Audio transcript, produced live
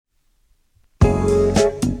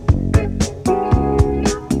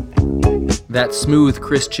That smooth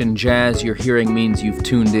Christian jazz you're hearing means you've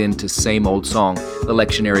tuned in to Same Old Song, the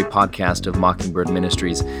lectionary podcast of Mockingbird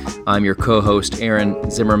Ministries. I'm your co-host,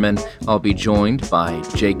 Aaron Zimmerman. I'll be joined by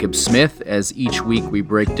Jacob Smith as each week we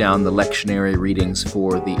break down the lectionary readings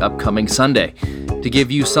for the upcoming Sunday to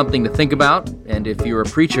give you something to think about, and if you're a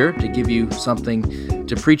preacher, to give you something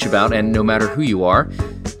to preach about, and no matter who you are,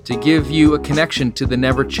 to give you a connection to the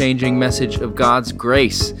never-changing message of God's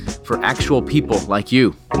grace for actual people like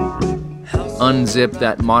you. Unzip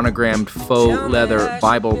that monogrammed faux leather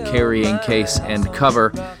Bible carrying case and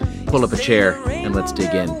cover, pull up a chair, and let's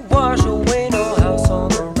dig in.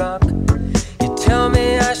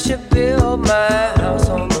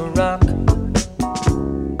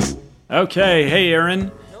 Okay, hey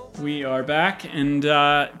Aaron, we are back, and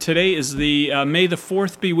today is the May the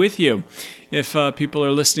 4th be with you, if people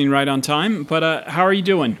are listening right on time, but how are you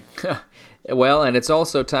doing? Well, and it's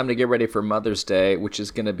also time to get ready for Mother's Day, which is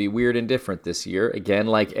going to be weird and different this year. Again,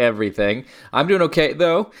 like everything. I'm doing okay,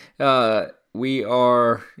 though. We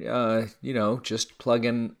are, just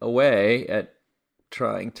plugging away at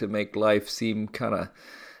trying to make life seem kind of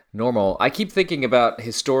normal. I keep thinking about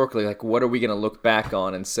historically, like, what are we going to look back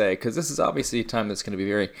on and say? Because this is obviously a time that's going to be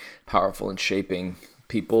very powerful in shaping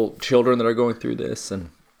people, children that are going through this, and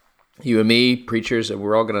you and me, preachers, and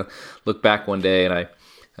we're all going to look back one day, and I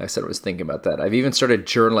said I was thinking about that. I've even started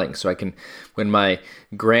journaling so I can, when my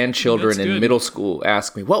grandchildren in middle school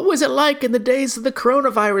ask me, what was it like in the days of the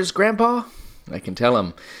coronavirus, Grandpa? I can tell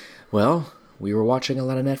them, well, we were watching a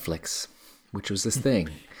lot of Netflix, which was this thing.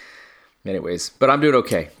 Anyways, but I'm doing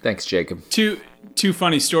okay. Thanks, Jacob. Two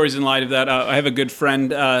funny stories in light of that. I have a good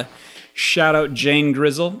friend, shout out Jane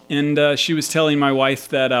Grizzle, and she was telling my wife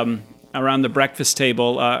that around the breakfast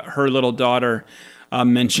table, her little daughter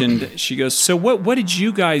mentioned, she goes, so what did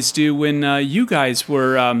you guys do when you guys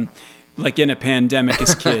were like in a pandemic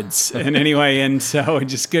as kids? And anyway, and so I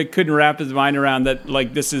just couldn't wrap his mind around that,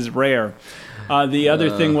 like, this is rare. The other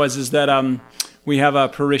thing is that we have a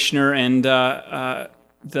parishioner, and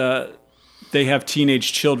they have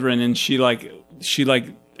teenage children, and she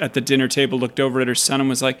at the dinner table looked over at her son and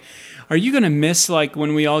was like, are you going to miss, like,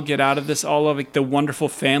 when we all get out of this, all of, like, the wonderful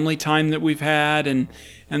family time that we've had and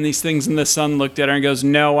these things? And the son looked at her and goes,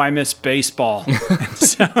 no, I miss baseball.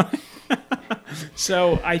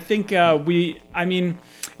 So I think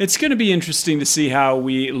it's going to be interesting to see how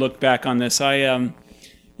we look back on this. I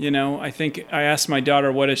think I asked my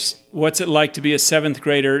daughter, what's it like to be a seventh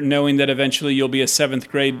grader, knowing that eventually you'll be a seventh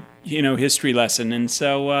grade, history lesson. And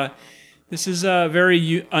so this is a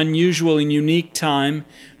very unusual and unique time.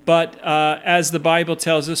 But as the Bible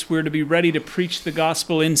tells us, we're to be ready to preach the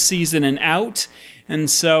gospel in season and out. And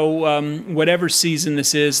so whatever season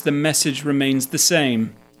this is, the message remains the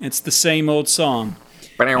same. It's the same old song.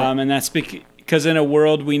 And that's because in a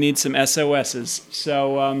world we need some SOSs.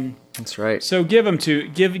 So that's right. So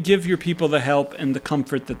give your people the help and the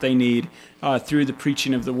comfort that they need through the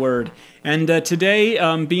preaching of the word. And today,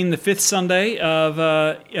 being the fifth Sunday of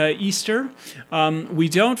Easter, we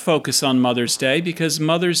don't focus on Mother's Day because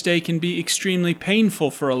Mother's Day can be extremely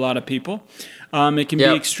painful for a lot of people. It can be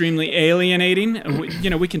extremely alienating.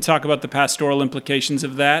 We can talk about the pastoral implications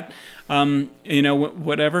of that,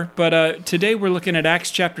 whatever. But today we're looking at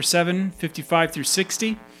Acts chapter 7, 55 through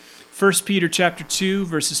 60, 1 Peter chapter 2,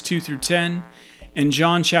 verses 2 through 10, and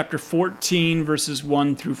John chapter 14, verses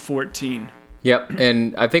 1 through 14. Yep,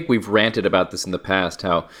 and I think we've ranted about this in the past,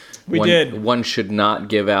 how one should not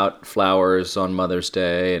give out flowers on Mother's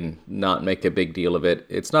Day and not make a big deal of it.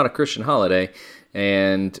 It's not a Christian holiday,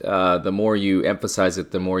 and the more you emphasize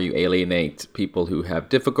it, the more you alienate people who have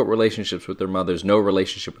difficult relationships with their mothers, no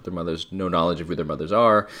relationship with their mothers, no knowledge of who their mothers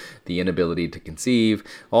are, the inability to conceive,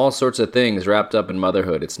 all sorts of things wrapped up in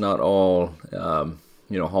motherhood. It's not all,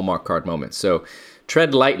 Hallmark card moments. So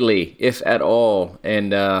tread lightly, if at all,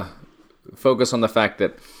 and focus on the fact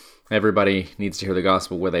that everybody needs to hear the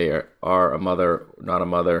gospel, whether they are a mother, not a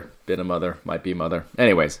mother, been a mother, might be a mother.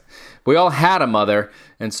 Anyways, we all had a mother,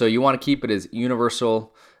 and so you want to keep it as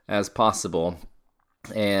universal as possible.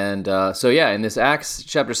 And in this Acts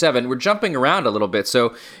chapter 7, we're jumping around a little bit.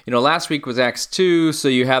 So, last week was Acts 2, so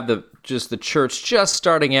you have the church just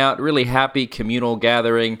starting out, really happy communal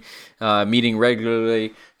gathering, meeting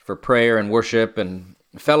regularly for prayer and worship and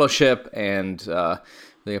fellowship and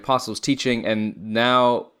the apostles' teaching, and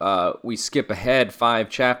now we skip ahead 5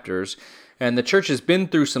 chapters, and the church has been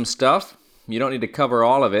through some stuff. You don't need to cover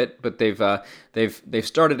all of it, but they've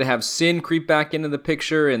started to have sin creep back into the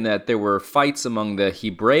picture, in that there were fights among the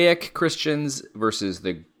Hebraic Christians versus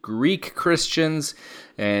the Greek Christians,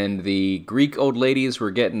 and the Greek old ladies were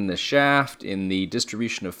getting the shaft in the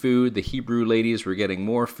distribution of food. The Hebrew ladies were getting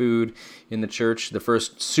more food in the church. The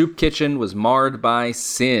first soup kitchen was marred by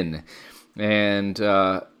sin. And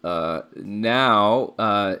now,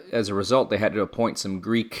 as a result, they had to appoint some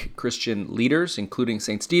Greek Christian leaders, including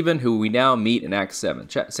St. Stephen, who we now meet in Acts 7.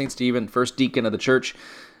 St. Stephen, first deacon of the church,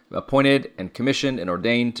 appointed and commissioned and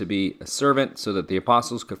ordained to be a servant so that the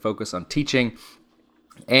apostles could focus on teaching.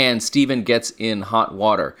 And Stephen gets in hot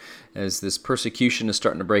water as this persecution is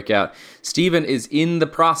starting to break out. Stephen is in the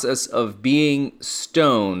process of being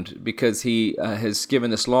stoned because he has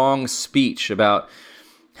given this long speech about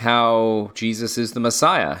how Jesus is the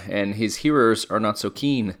Messiah, and his hearers are not so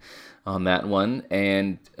keen on that one.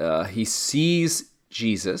 And he sees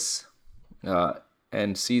Jesus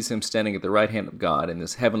and sees him standing at the right hand of God in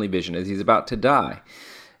this heavenly vision as he's about to die.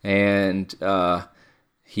 And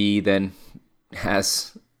he then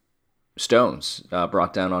has stones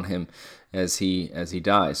brought down on him as he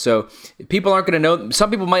dies. So people aren't going to know. Some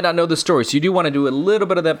people might not know the story. So you do want to do a little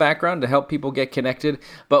bit of that background to help people get connected.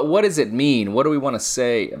 But what does it mean? What do we want to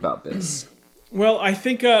say about this? Well, I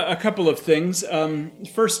think a couple of things.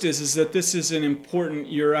 First is that this is an important,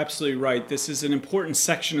 you're absolutely right, this is an important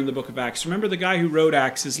section in the book of Acts. Remember, the guy who wrote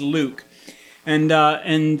Acts is Luke. And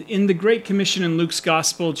in the Great Commission in Luke's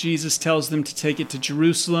Gospel, Jesus tells them to take it to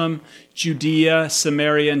Jerusalem, Judea,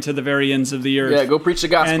 Samaria, and to the very ends of the earth. Yeah, go preach the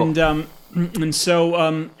gospel.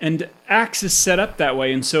 And Acts is set up that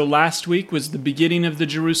way. And so last week was the beginning of the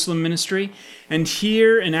Jerusalem ministry. And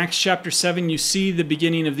here in Acts chapter 7, you see the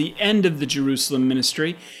beginning of the end of the Jerusalem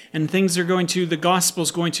ministry. And the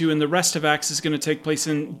gospel's going to, and the rest of Acts is going to take place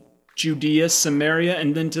in Judea, Samaria,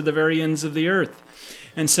 and then to the very ends of the earth.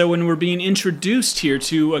 And so when we're being introduced here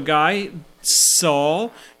to a guy,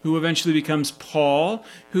 Saul, who eventually becomes Paul,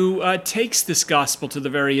 who takes this gospel to the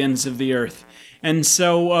very ends of the earth. And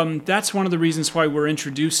so that's one of the reasons why we're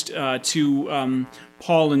introduced to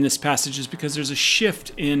Paul in this passage, is because there's a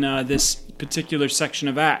shift in this particular section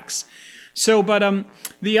of Acts. So, but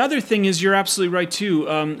the other thing is, you're absolutely right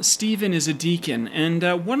too. Stephen is a deacon,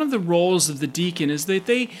 and one of the roles of the deacon is that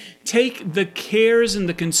they take the cares and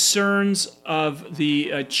the concerns of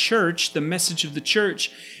the church, the message of the church,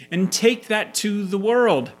 and take that to the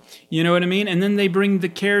world. You know what I mean? And then they bring the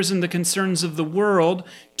cares and the concerns of the world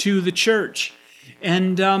to the church.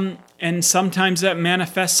 And sometimes that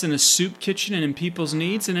manifests in a soup kitchen and in people's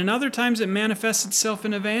needs, and in other times it manifests itself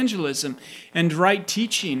in evangelism and right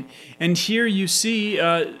teaching. And here you see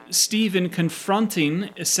Stephen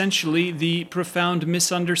confronting essentially the profound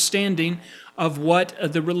misunderstanding of what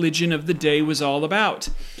the religion of the day was all about.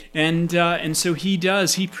 And so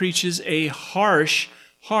he preaches a harsh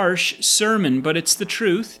sermon, but it's the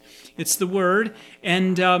truth, it's the word,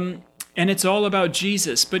 and it's all about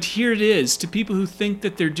Jesus. But here it is, to people who think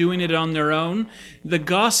that they're doing it on their own, the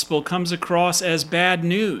gospel comes across as bad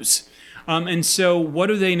news. And so what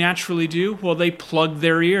do they naturally do? Well, they plug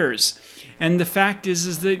their ears. And the fact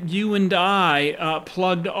is that you and I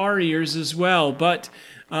plugged our ears as well. But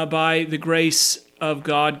by the grace of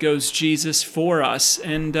God goes Jesus for us,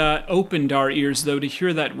 and opened our ears, though, to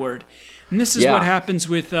hear that word. And this is what happens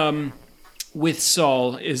with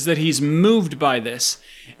Saul, is that he's moved by this.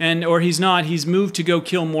 Or he's not. He's moved to go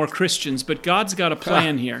kill more Christians. But God's got a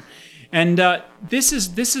plan here. And this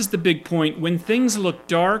is the big point. When things look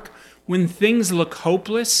dark, when things look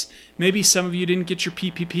hopeless, maybe some of you didn't get your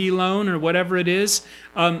PPP loan or whatever it is,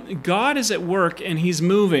 God is at work, and he's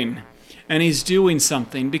moving. And he's doing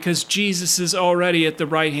something, because Jesus is already at the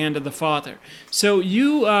right hand of the Father. So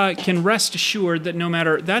you can rest assured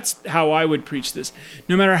that that's how I would preach this,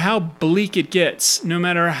 no matter how bleak it gets, no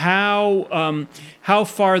matter how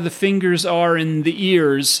far the fingers are in the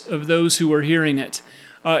ears of those who are hearing it,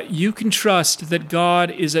 you can trust that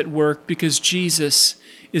God is at work, because Jesus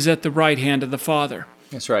is at the right hand of the Father.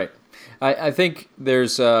 That's right. I think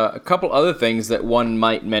there's a couple other things that one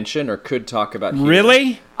might mention or could talk about here.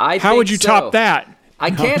 Really? How would you top that?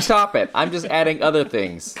 I can't top it. I'm just adding other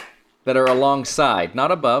things that are alongside,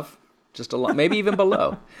 not above, just maybe even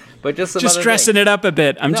below, but just some other dressing things. It up a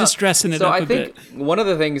bit. I'm just dressing it up a bit. So I think one of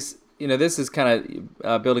the things, this is kind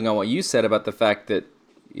of building on what you said about the fact that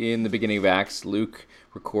in the beginning of Acts, Luke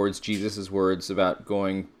records Jesus' words about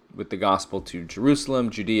going with the gospel to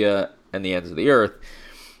Jerusalem, Judea, and the ends of the earth.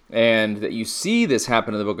 And that you see this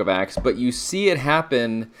happen in the book of Acts, but you see it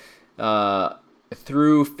happen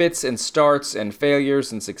through fits and starts and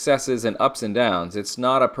failures and successes and ups and downs. It's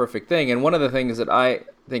not a perfect thing. And one of the things that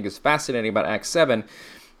think is fascinating about Acts 7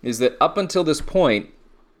 is that up until this point,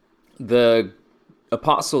 the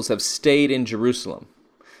apostles have stayed in Jerusalem.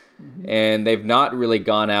 And they've not really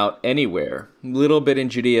gone out anywhere. A little bit in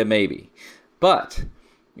Judea, maybe. But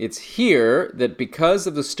it's here that because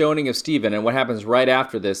of the stoning of Stephen, and what happens right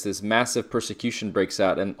after this massive persecution breaks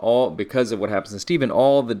out, and all because of what happens to Stephen,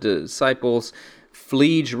 all the disciples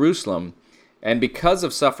flee Jerusalem, and because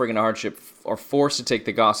of suffering and hardship, are forced to take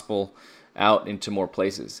the gospel out into more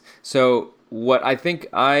places. So what I think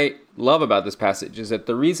I love about this passage is that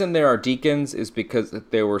the reason there are deacons is because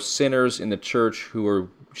there were sinners in the church who were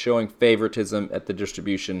showing favoritism at the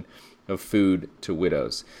distribution of food to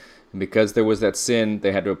widows. And because there was that sin,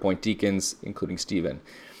 they had to appoint deacons, including Stephen.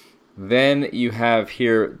 Then you have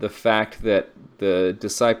here the fact that the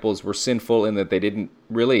disciples were sinful in that they didn't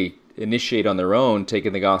really initiate on their own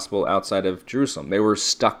taking the gospel outside of Jerusalem. They were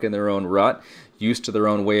stuck in their own rut, used to their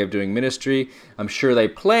own way of doing ministry. I'm sure they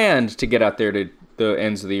planned to get out there to the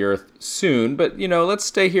ends of the earth soon, but, let's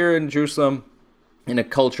stay here in Jerusalem in a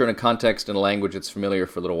culture and a context and a language that's familiar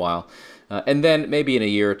for a little while. And then maybe in a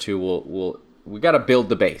year or two, we got to build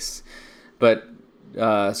the base. But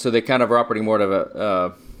so they kind of are operating more out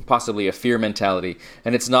of possibly a fear mentality.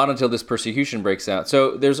 And it's not until this persecution breaks out.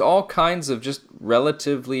 So there's all kinds of just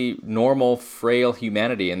relatively normal, frail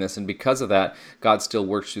humanity in this. And because of that, God still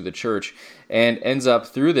works through the church and ends up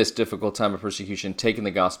through this difficult time of persecution, taking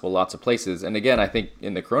the gospel lots of places. And again, I think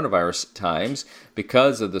in the coronavirus times,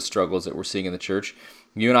 because of the struggles that we're seeing in the church,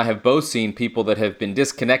 you and I have both seen people that have been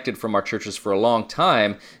disconnected from our churches for a long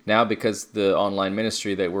time now because the online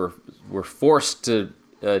ministry that we're forced to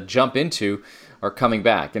jump into are coming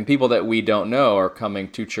back. And people that we don't know are coming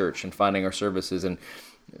to church and finding our services. And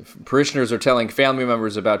parishioners are telling family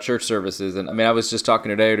members about church services. And I was just talking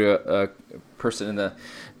today to a person in the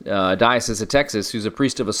Diocese of Texas who's a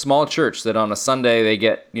priest of a small church that on a Sunday they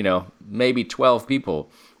get, maybe 12 people.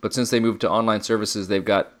 But since they moved to online services, they've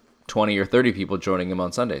got 20 or 30 people joining them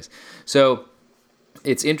on Sundays. So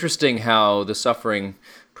it's interesting how the suffering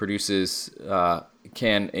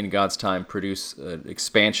can, in God's time, produce an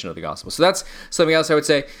expansion of the gospel. So that's something else I would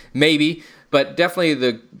say, maybe, but definitely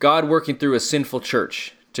the God working through a sinful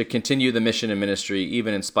church to continue the mission and ministry,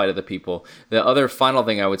 even in spite of the people. The other final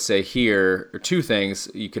thing I would say here, or two things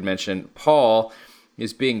you could mention, Paul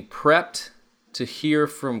is being prepped to hear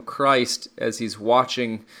from Christ as he's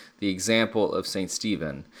watching the example of St.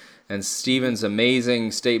 Stephen. And Stephen's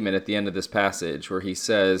amazing statement at the end of this passage where he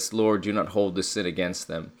says, Lord, do not hold this sin against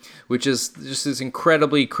them, which is just this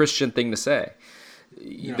incredibly Christian thing to say.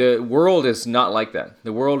 Yeah. The world is not like that.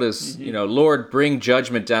 The world is, Lord, bring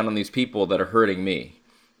judgment down on these people that are hurting me.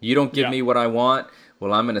 You don't give me what I want,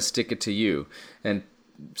 well, I'm going to stick it to you. And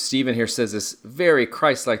Stephen here says this very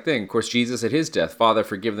Christ-like thing. Of course, Jesus at his death, Father,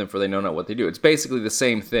 forgive them for they know not what they do. It's basically the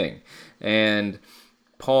same thing. And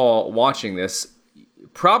Paul, watching this,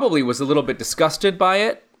 probably was a little bit disgusted by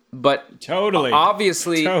it, but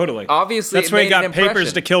obviously that's why he got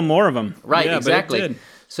papers to kill more of them. Right, exactly.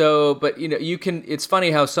 So, but it's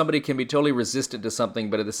funny how somebody can be totally resistant to something,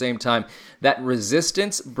 but at the same time, that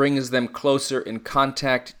resistance brings them closer in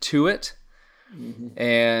contact to it. Mm-hmm.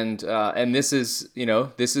 And this is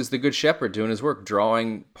the Good Shepherd doing his work,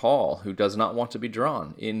 drawing Paul, who does not want to be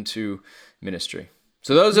drawn, into ministry.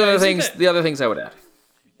 So those are the other things I would add.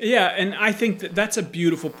 Yeah, and I think that's a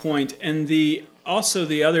beautiful point. And also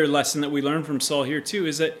the other lesson that we learn from Saul here too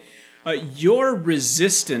is that your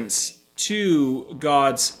resistance to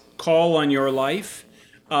God's call on your life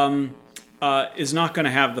is not going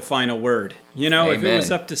to have the final word. Amen. If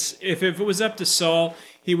it was up to Saul,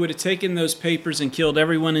 he would have taken those papers and killed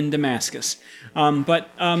everyone in Damascus.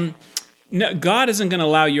 No, God isn't going to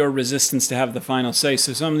allow your resistance to have the final say.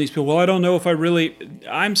 So some of these people, I don't know if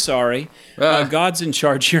I'm sorry. God's in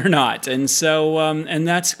charge, you're not. And so, and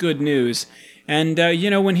that's good news. And,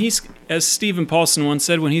 when as Stephen Paulson once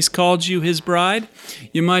said, when he's called you his bride,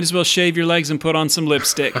 you might as well shave your legs and put on some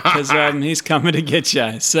lipstick because he's coming to get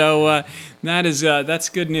you. So that's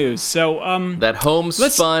good news. So that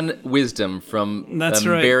homespun wisdom from a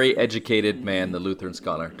very educated man, the Lutheran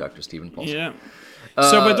scholar, Dr. Stephen Paulson. Yeah.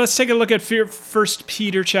 But let's take a look at 1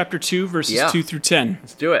 Peter chapter 2, verses 2 through 10.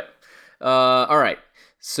 Let's do it. All right.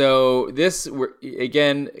 So this, we're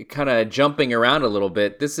again kind of jumping around a little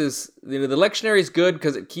bit. This is, the lectionary is good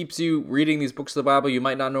because it keeps you reading these books of the Bible you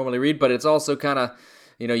might not normally read, but it's also kind of,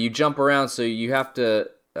 you jump around, so you have to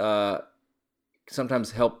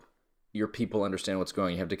sometimes help your people understand what's going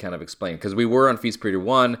on. You have to kind of explain, because we were on 1 Peter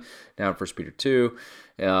 1, now in 1 Peter 2.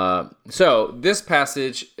 So this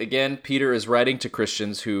passage, again, Peter is writing to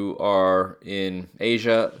Christians who are in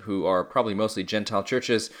Asia, who are probably mostly Gentile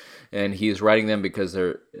churches, and he is writing them because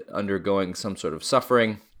they're undergoing some sort of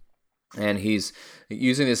suffering. And he's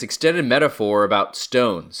using this extended metaphor about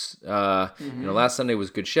stones. Last Sunday was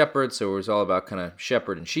Good Shepherd, so it was all about kind of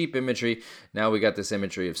shepherd and sheep imagery. Now we got this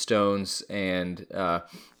imagery of stones, and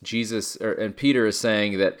Peter is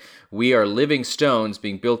saying that we are living stones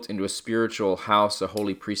being built into a spiritual house, a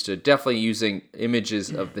holy priesthood. Definitely using images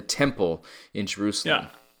of the temple in Jerusalem.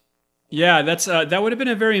 Yeah, that's that would have been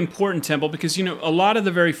a very important temple because a lot of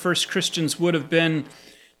the very first Christians would have been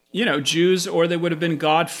Jews, or they would have been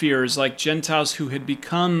God-fearers, like Gentiles who had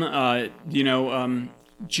become,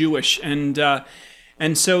 Jewish.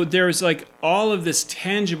 And so there's like all of this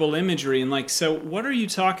tangible imagery. And so what are you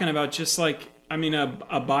talking about? Just a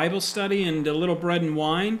Bible study and a little bread and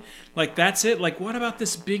wine? Like, that's it? Like, what about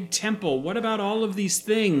this big temple? What about all of these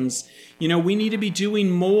things? We need to be doing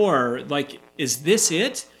more. Like, is this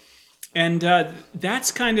it? And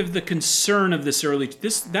that's kind of the concern of this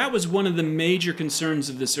that was one of the major concerns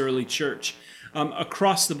of this early church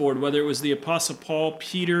across the board, whether it was the Apostle Paul,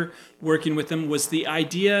 Peter working with them, was the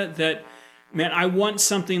idea that, man, I want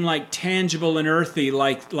something like tangible and earthy,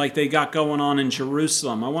 like they got going on in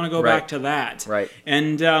Jerusalem. I want to go back to that. Right.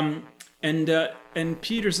 And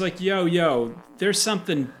Peter's like, yo, there's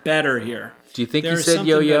something better here. Do you think he said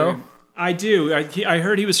yo? I do. I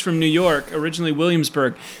heard he was from New York, originally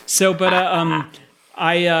Williamsburg. So, but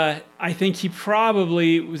I think he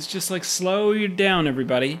probably was just like, slow you down,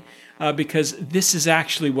 everybody, because this is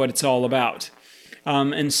actually what it's all about.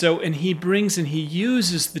 And he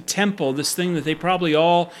uses the temple, this thing that they probably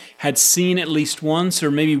all had seen at least once,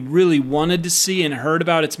 or maybe really wanted to see and heard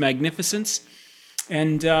about its magnificence.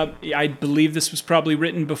 And I believe this was probably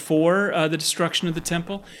written before the destruction of the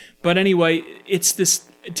temple. But anyway, it's this.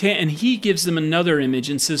 And he gives them another image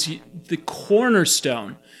and says the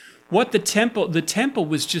cornerstone. What the temple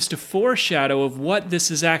was just a foreshadow of what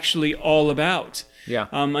this is actually all about. Yeah.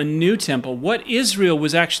 A new temple. What Israel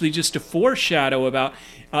was actually just a foreshadow about.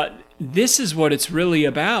 This is what it's really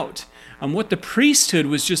about. What the priesthood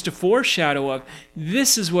was just a foreshadow of.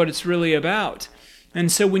 This is what it's really about. And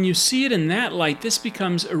so when you see it in that light, this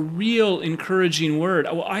becomes a real encouraging word.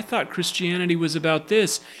 Well, I thought Christianity was about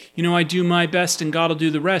this. I do my best and God will do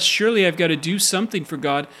the rest. Surely I've got to do something for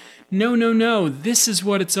God. No. This is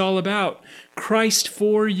what it's all about. Christ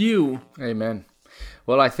for you. Amen.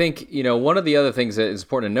 Well, I think, one of the other things that is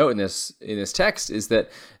important to note in this text is that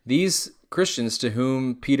these Christians to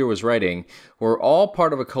whom Peter was writing were all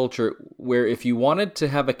part of a culture where if you wanted to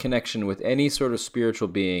have a connection with any sort of spiritual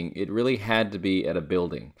being, it really had to be at a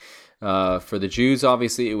building. For the Jews,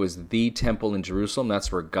 obviously, it was the temple in Jerusalem.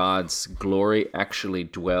 That's where God's glory actually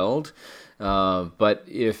dwelled. But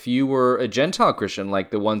if you were a Gentile Christian,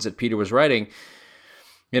 like the ones that Peter was writing,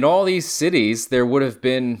 in all these cities, there would have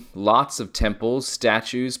been lots of temples,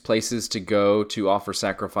 statues, places to go to offer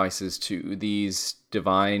sacrifices to these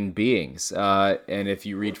divine beings. And if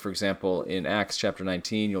you read, for example, in Acts chapter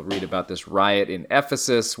 19, you'll read about this riot in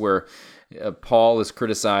Ephesus where Paul is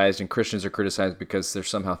criticized and Christians are criticized because they're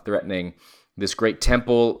somehow threatening this great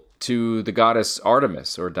temple to the goddess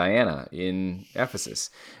Artemis or Diana in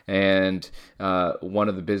Ephesus. And one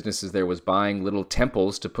of the businesses there was buying little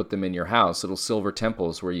temples to put them in your house, little silver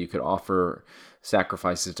temples where you could offer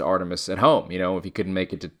sacrifices to Artemis at home, if you couldn't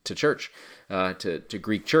make it to church, to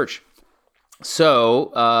Greek church.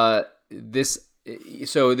 So this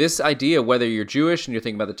idea, whether you're Jewish and you're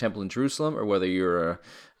thinking about the temple in Jerusalem, or whether you're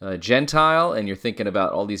a Gentile and you're thinking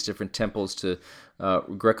about all these different temples to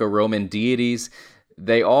Greco-Roman deities,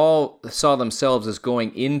 they all saw themselves as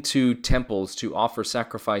going into temples to offer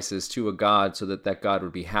sacrifices to a god so that God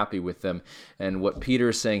would be happy with them. And what Peter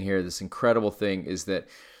is saying here, this incredible thing, is that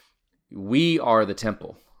we are the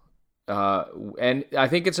temple. And I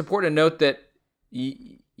think it's important to note that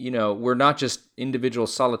we're not just individual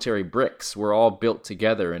solitary bricks. We're all built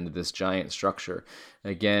together into this giant structure.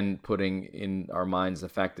 Again, putting in our minds the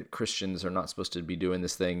fact that Christians are not supposed to be doing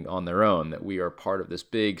this thing on their own, that we are part of this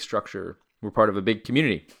big structure. We're part of a big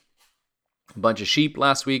community. A bunch of sheep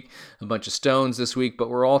last week, a bunch of stones this week, but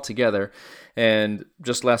we're all together. And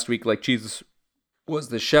just last week, like Jesus was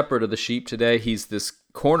the shepherd of the sheep, today he's this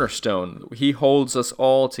cornerstone. He holds us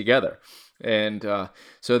all together. And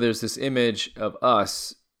so there's this image of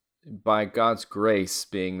us, by God's grace,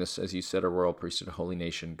 being this, as you said, a royal priesthood, a holy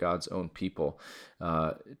nation, God's own people,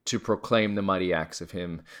 to proclaim the mighty acts of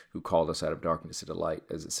him who called us out of darkness into light,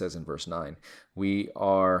 as it says in verse 9. We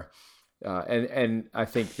are... And I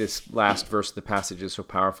think this last verse of the passage is so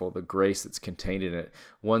powerful, the grace that's contained in it.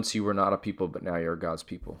 Once you were not a people, but now you're God's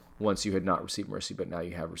people. Once you had not received mercy, but now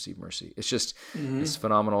you have received mercy. It's just this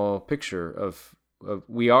phenomenal picture of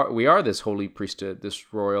we are this holy priesthood,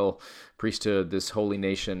 this royal priesthood, this holy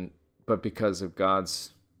nation, but because of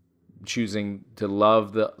God's choosing to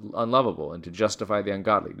love the unlovable and to justify the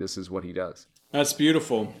ungodly. This is what he does. That's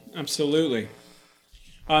beautiful. Absolutely.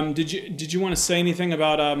 Did you want to say anything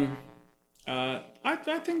about I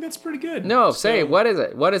think that's pretty good. No, say it. What is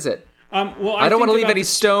it? What is it? Well, I don't want to leave any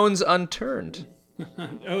stones unturned.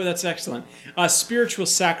 Oh, that's excellent. Spiritual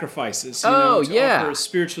sacrifices. Yeah.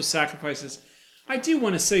 Spiritual sacrifices. I do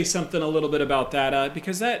want to say something a little bit about that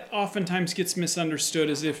because that oftentimes gets misunderstood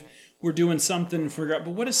as if we're doing something for God.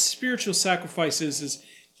 But what a spiritual sacrifice is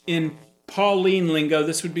in Pauline lingo,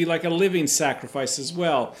 this would be like a living sacrifice as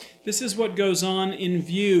well. This is what goes on in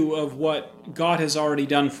view of what God has already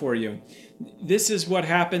done for you. This is what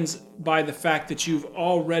happens by the fact that you've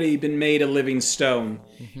already been made a living stone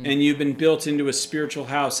and you've been built into a spiritual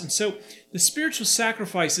house. And so the spiritual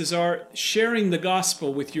sacrifices are sharing the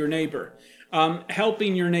gospel with your neighbor,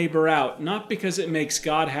 helping your neighbor out, not because it makes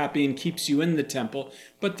God happy and keeps you in the temple,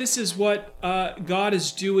 but this is what God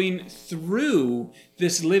is doing through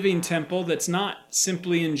this living temple that's not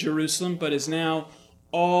simply in Jerusalem, but is now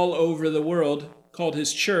all over the world, called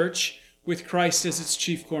his church, with Christ as its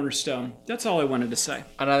chief cornerstone. That's all I wanted to say.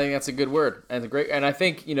 And I think that's a good word and and I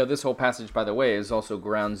think, this whole passage, by the way, is also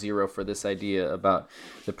ground zero for this idea about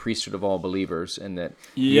the priesthood of all believers, and that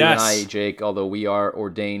you and I, Jake, although we are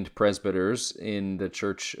ordained presbyters in the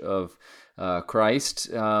Church of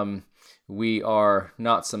Christ, we are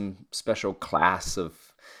not some special class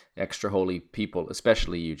of extra holy people,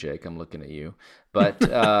 especially you, Jake. I'm looking at you, but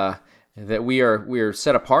that we are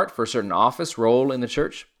set apart for a certain office, role in the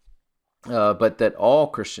church. But that all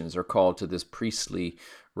Christians are called to this priestly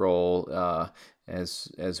role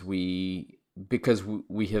because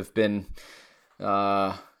we have been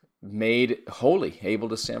made holy, able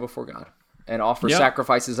to stand before God and offer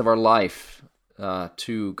sacrifices of our life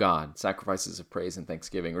to God, sacrifices of praise and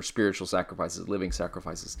thanksgiving, or spiritual sacrifices, living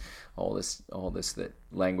sacrifices, all this that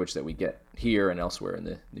language that we get here and elsewhere in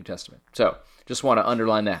the New Testament. So just want to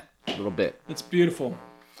underline that a little bit. That's beautiful.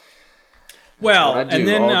 Well, and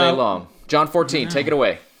then all day long. John 14, take it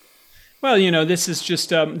away. Well, this is just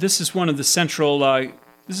this is one of the central.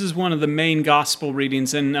 This is one of the main gospel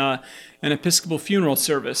readings in an Episcopal funeral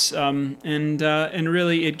service, and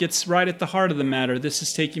really it gets right at the heart of the matter. This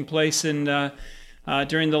is taking place during the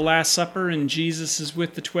Last Supper, and Jesus is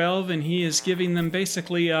with the 12, and he is giving them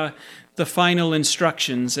basically the final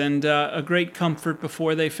instructions and a great comfort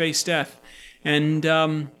before they face death, and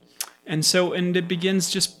it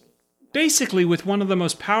begins just basically with one of the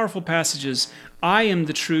most powerful passages. I am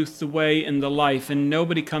the truth, the way, and the life, and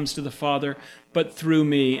nobody comes to the Father but through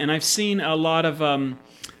me. And I've seen a lot of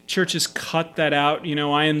churches cut that out.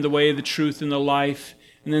 I am the way, the truth, and the life.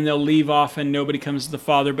 And then they'll leave off and nobody comes to the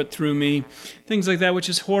Father but through me. Things like that, which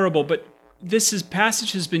is horrible. But this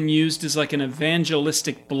passage has been used as like an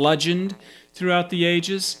evangelistic bludgeon throughout the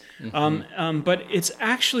ages. But it's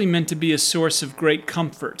actually meant to be a source of great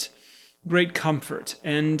comfort.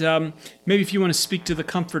 And maybe if you want to speak to the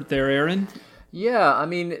comfort there, Aaron. Yeah,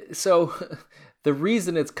 so the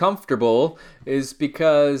reason it's comfortable is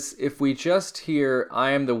because if we just hear,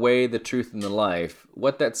 I am the way, the truth, and the life,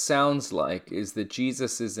 what that sounds like is that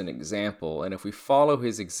Jesus is an example, and if we follow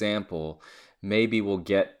his example, maybe we'll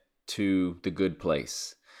get to the good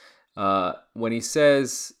place. When he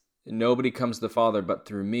says, nobody comes to the Father but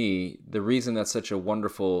through me, the reason that's such a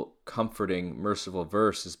wonderful, comforting, merciful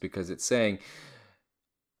verse is because it's saying,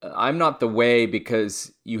 I'm not the way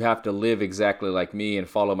because you have to live exactly like me and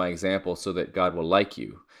follow my example so that God will like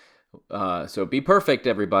you. So be perfect,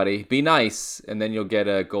 everybody. Be nice, and then you'll get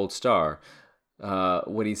a gold star.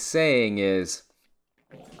 What he's saying is,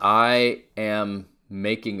 I am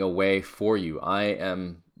making a way for you.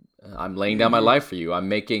 I'm laying down my life for you. I'm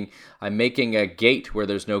making a gate where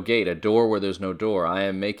there's no gate, a door where there's no door. I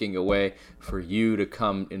am making a way for you to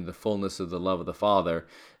come into the fullness of the love of the Father.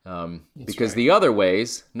 Because the other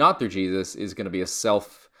ways, not through Jesus, is going to be a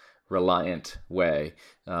self-reliant way,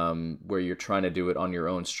 where you're trying to do it on your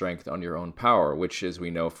own strength, on your own power, which, as we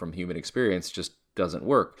know from human experience, just doesn't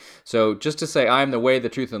work. So just to say, I am the way, the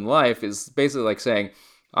truth, and life is basically like saying,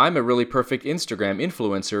 I'm a really perfect Instagram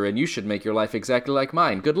influencer, and you should make your life exactly like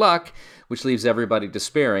mine. Good luck, which leaves everybody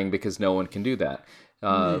despairing because no one can do that.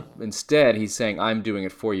 Instead, he's saying, I'm doing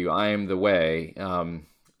it for you. I am the way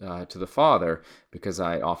to the Father because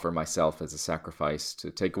I offer myself as a sacrifice to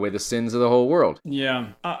take away the sins of the whole world.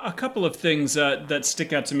 Yeah. A couple of things that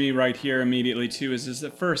stick out to me right here immediately, too, is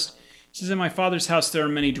that first, he says, in my Father's house there are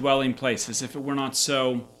many dwelling places. If it were not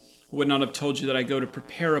so, I would not have told you that I go to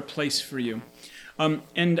prepare a place for you.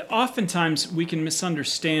 And oftentimes we can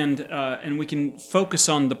misunderstand and we can focus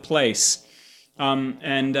on the place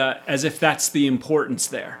and as if that's the importance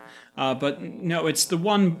there. But no, it's the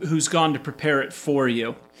one who's gone to prepare it for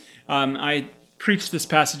you. I preached this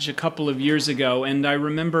passage a couple of years ago, and I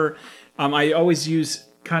remember I always use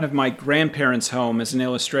kind of my grandparents' home as an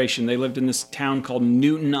illustration. They lived in this town called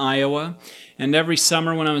Newton, Iowa. And every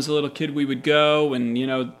summer when I was a little kid, we would go and,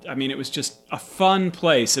 it was just a fun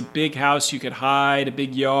place, a big house you could hide, a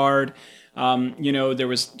big yard. There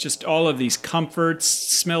was just all of these comforts,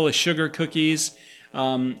 smell of sugar cookies.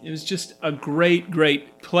 It was just a great,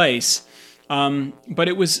 great place. But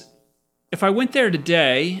if I went there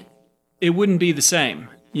today, it wouldn't be the same.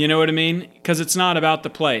 You know what I mean? Because it's not about the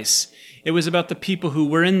place. It was about the people who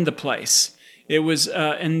were in the place. It was,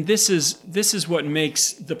 and this is what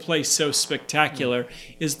makes the place so spectacular,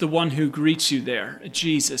 is the one who greets you there,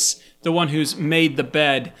 Jesus, the one who's made the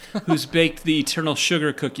bed, who's baked the eternal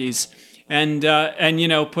sugar cookies, and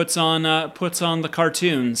puts on the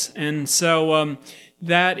cartoons. And so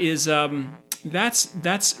that's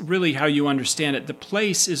really how you understand it. The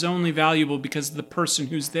place is only valuable because of the person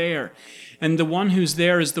who's there. And the one who's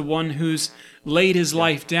there is the one who's laid his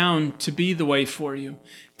life down to be the way for you,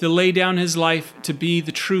 to lay down his life to be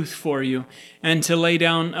the truth for you, and to lay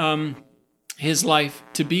down his life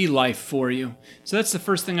to be life for you. So that's the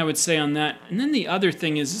first thing I would say on that. And then the other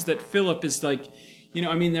thing is that Philip is like,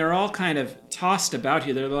 they're all kind of tossed about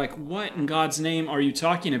here. They're like, what in God's name are you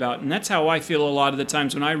talking about? And that's how I feel a lot of the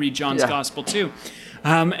times when I read John's Gospel too.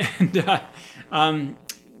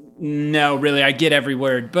 No, really, I get every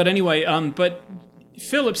word. But anyway, but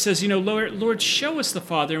Philip says, Lord, show us the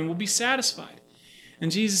Father and we'll be satisfied.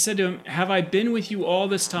 And Jesus said to him, have I been with you all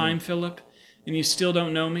this time, Philip, and you still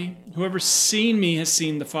don't know me? Whoever's seen me has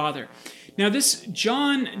seen the Father. Now,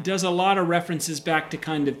 John does a lot of references back to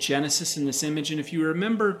kind of Genesis in this image. And if you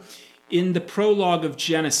remember in the prologue of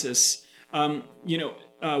Genesis,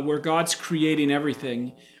 where God's creating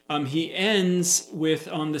everything, he ends with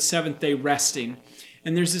on the seventh day resting.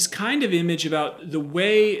 And there's this kind of image about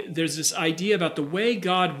there's this idea about the way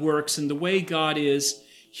God works and the way God is.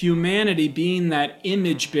 Humanity, being that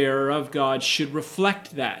image bearer of God, should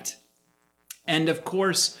reflect that. And of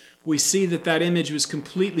course, we see that image was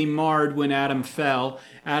completely marred when Adam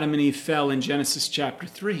and Eve fell in Genesis chapter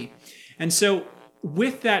 3. And so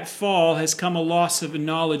with that fall has come a loss of a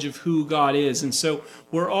knowledge of who God is. And so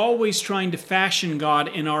we're always trying to fashion God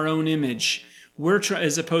in our own image.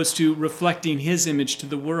 As opposed to reflecting his image to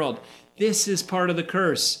the world. This is part of the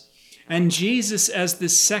curse. And Jesus, as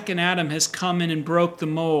this second Adam, has come in and broke the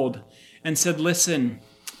mold and said, listen,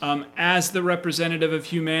 as the representative of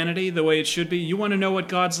humanity, the way it should be, you want to know what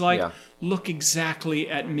God's like? Yeah. Look exactly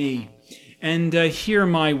at me and hear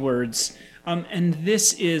my words. And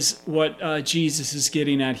this is what Jesus is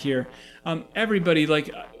getting at here. Everybody,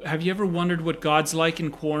 have you ever wondered what God's like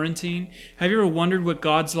in quarantine? Have you ever wondered what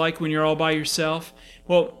God's like when you're all by yourself?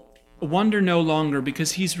 Well, wonder no longer,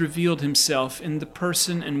 because he's revealed himself in the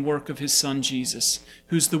person and work of his Son, Jesus,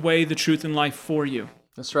 who's the way, the truth, and life for you.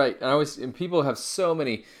 That's right. And people have so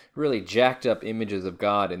many really jacked up images of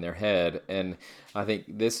God in their head, and I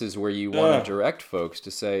think this is where you want to direct folks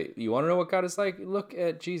to say, you want to know what God is like? Look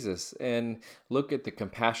at Jesus and look at the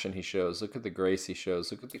compassion he shows, look at the grace he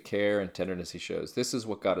shows, look at the care and tenderness he shows. This is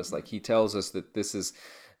what God is like. He tells us that if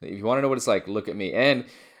you want to know what it's like, look at me.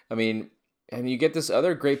 And you get this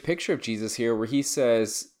other great picture of Jesus here where he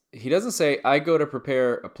doesn't say, I go to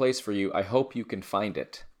prepare a place for you. I hope you can find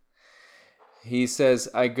it. He says,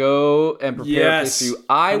 I go and prepare a place for you.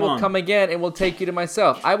 I will come again and will take you to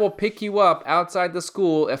myself. I will pick you up outside the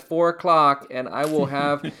school at 4:00 and I will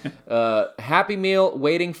have a happy meal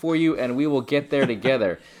waiting for you and we will get there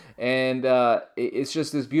together. And it's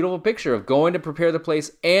just this beautiful picture of going to prepare the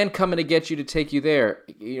place and coming to get you to take you there.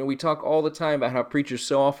 We talk all the time about how preachers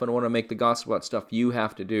so often want to make the gospel about stuff you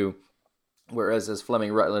have to do. Whereas, as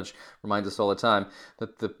Fleming Rutledge reminds us all the time,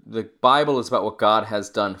 that the Bible is about what God has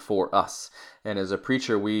done for us. And as a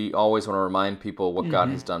preacher, we always want to remind people what God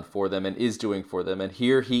has done for them and is doing for them. And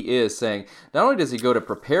here he is saying, not only does he go to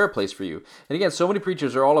prepare a place for you, and again, so many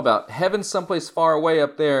preachers are all about heaven someplace far away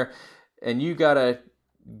up there, and you gotta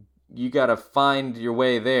find your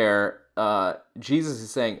way there. Jesus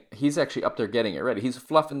is saying he's actually up there getting it ready. He's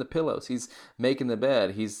fluffing the pillows. He's making the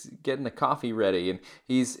bed. He's getting the coffee ready, and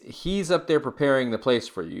he's up there preparing the place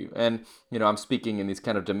for you. And I'm speaking in these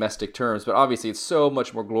kind of domestic terms, but obviously it's so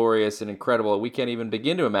much more glorious and incredible. We can't even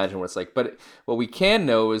begin to imagine what it's like. But what we can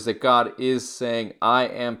know is that God is saying, I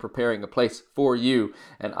am preparing a place for you,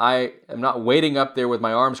 and I am not waiting up there with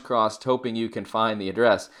my arms crossed hoping you can find the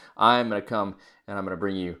address. I'm going to come and I'm going to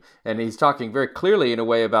bring you. And he's talking very clearly in a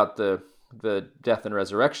way about the death and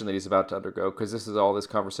resurrection that he's about to undergo, because this is all this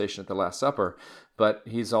conversation at the Last Supper, but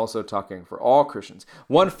he's also talking for all Christians.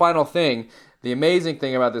 One final thing, the amazing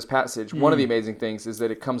thing about this passage, one of the amazing things, is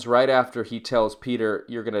that it comes right after he tells Peter,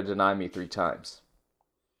 you're going to deny me 3 times.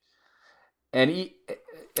 And he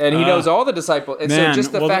knows all the disciples. And so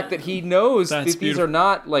just the fact that he knows that these are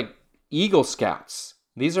not like Eagle Scouts.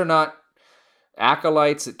 These are not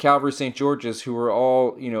acolytes at Calvary St. George's who are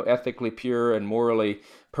all, ethically pure and morally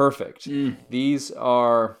perfect.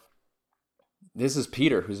 This is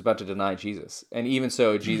Peter who's about to deny Jesus. And even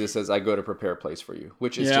so, Jesus says, I go to prepare a place for you,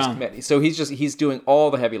 which is he's doing all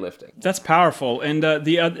the heavy lifting. That's powerful. And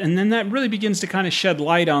and then that really begins to kind of shed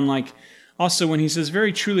light on also when he says,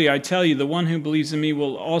 very truly, I tell you, the one who believes in me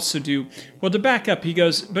will also do. Well, to back up, he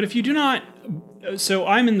goes, but if you do not, so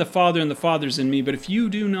I'm in the Father and the Father's in me, but if you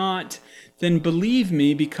do not, then believe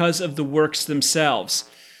me because of the works themselves.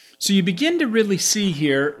 So you begin to really see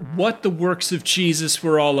here what the works of Jesus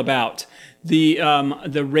were all about.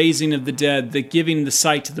 The raising of the dead, the giving the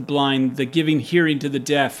sight to the blind, the giving hearing to the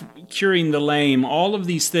deaf, curing the lame, all of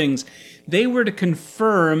these things. They were to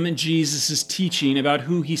confirm Jesus' teaching about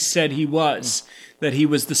who he said he was, that he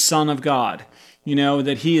was the Son of God,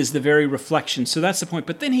 that he is the very reflection. So that's the point.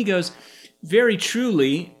 But then he goes, very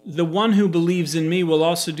truly, the one who believes in me will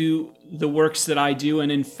also do the works that I do,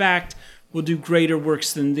 and in fact, will do greater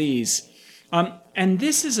works than these. And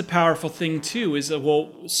this is a powerful thing too,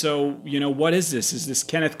 what is this? Is this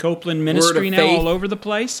Kenneth Copeland ministry now all over the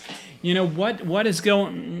place? What is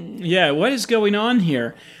going on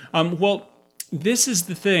here? This is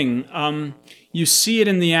the thing. You see it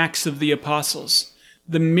in the Acts of the Apostles.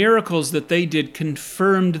 The miracles that they did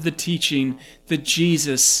confirmed the teaching that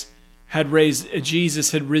Jesus had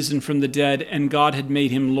risen from the dead, and God had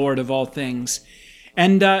made him Lord of all things.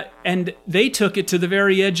 And they took it to the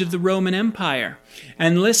very edge of the Roman Empire.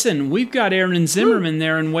 And listen, we've got Aaron Zimmerman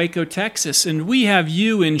there in Waco, Texas, and we have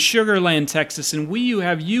you in Sugar Land, Texas, and we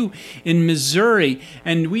have you in Missouri,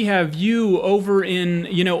 and we have you over in,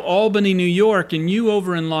 Albany, New York, and you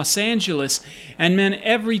over in Los Angeles. And man,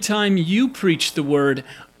 every time you preach the word,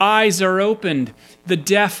 eyes are opened. The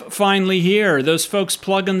deaf finally hear. Those folks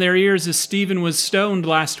plugging their ears as Stephen was stoned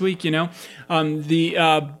last week, The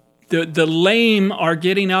lame are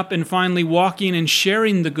getting up and finally walking and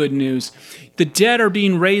sharing the good news. The dead are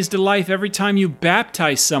being raised to life every time you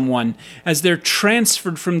baptize someone as they're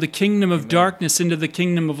transferred from the kingdom of darkness into the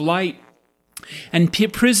kingdom of light. And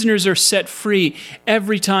prisoners are set free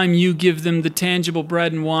every time you give them the tangible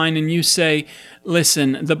bread and wine and you say,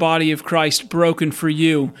 listen, the body of Christ broken for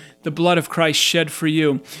you, the blood of Christ shed for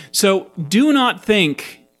you. So do not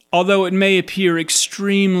think, although it may appear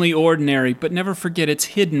extremely ordinary, but never forget it's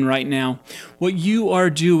hidden right now. What you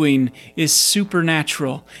are doing is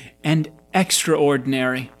supernatural and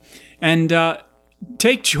extraordinary. And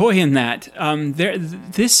take joy in that.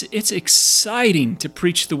 It's exciting to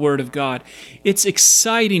preach the Word of God. It's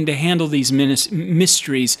exciting to handle these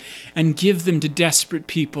mysteries and give them to desperate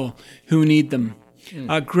people who need them.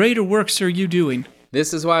 Greater works are you doing.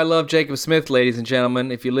 This is why I love Jacob Smith, ladies and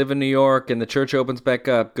gentlemen. If you live in New York and the church opens back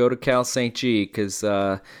up, go to Cal St. G, because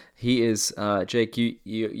he is, Jake,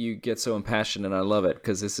 you get so impassioned, and I love it,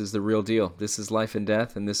 because this is the real deal. This is life and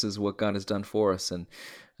death, and this is what God has done for us. And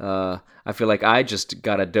I feel like I just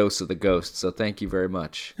got a dose of the ghost, so thank you very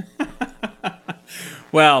much.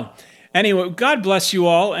 Well, anyway, God bless you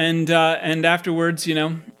all, and afterwards,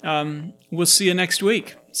 we'll see you next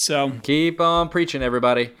week. So keep on preaching,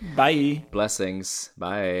 everybody. Bye. Blessings.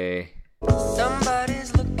 Bye.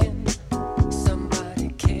 Somebody's looking, somebody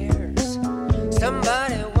cares,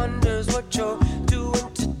 somebody wonders what you're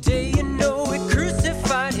doing today. We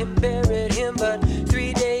crucified him, buried him, but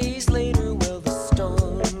 3 days later, well, the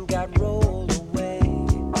stone got rolled away.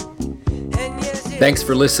 And thanks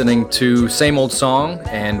for listening to Same Old Song,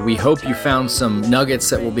 and we hope you found some nuggets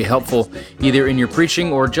that will be helpful either in your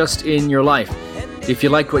preaching or just in your life. If you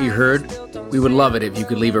liked what you heard, we would love it if you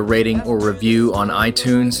could leave a rating or review on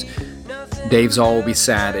iTunes. Dave's All will be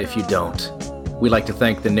sad if you don't. We'd like to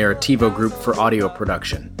thank the Narrativo Group for audio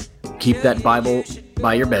production. Keep that Bible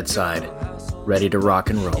by your bedside, ready to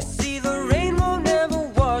rock and roll.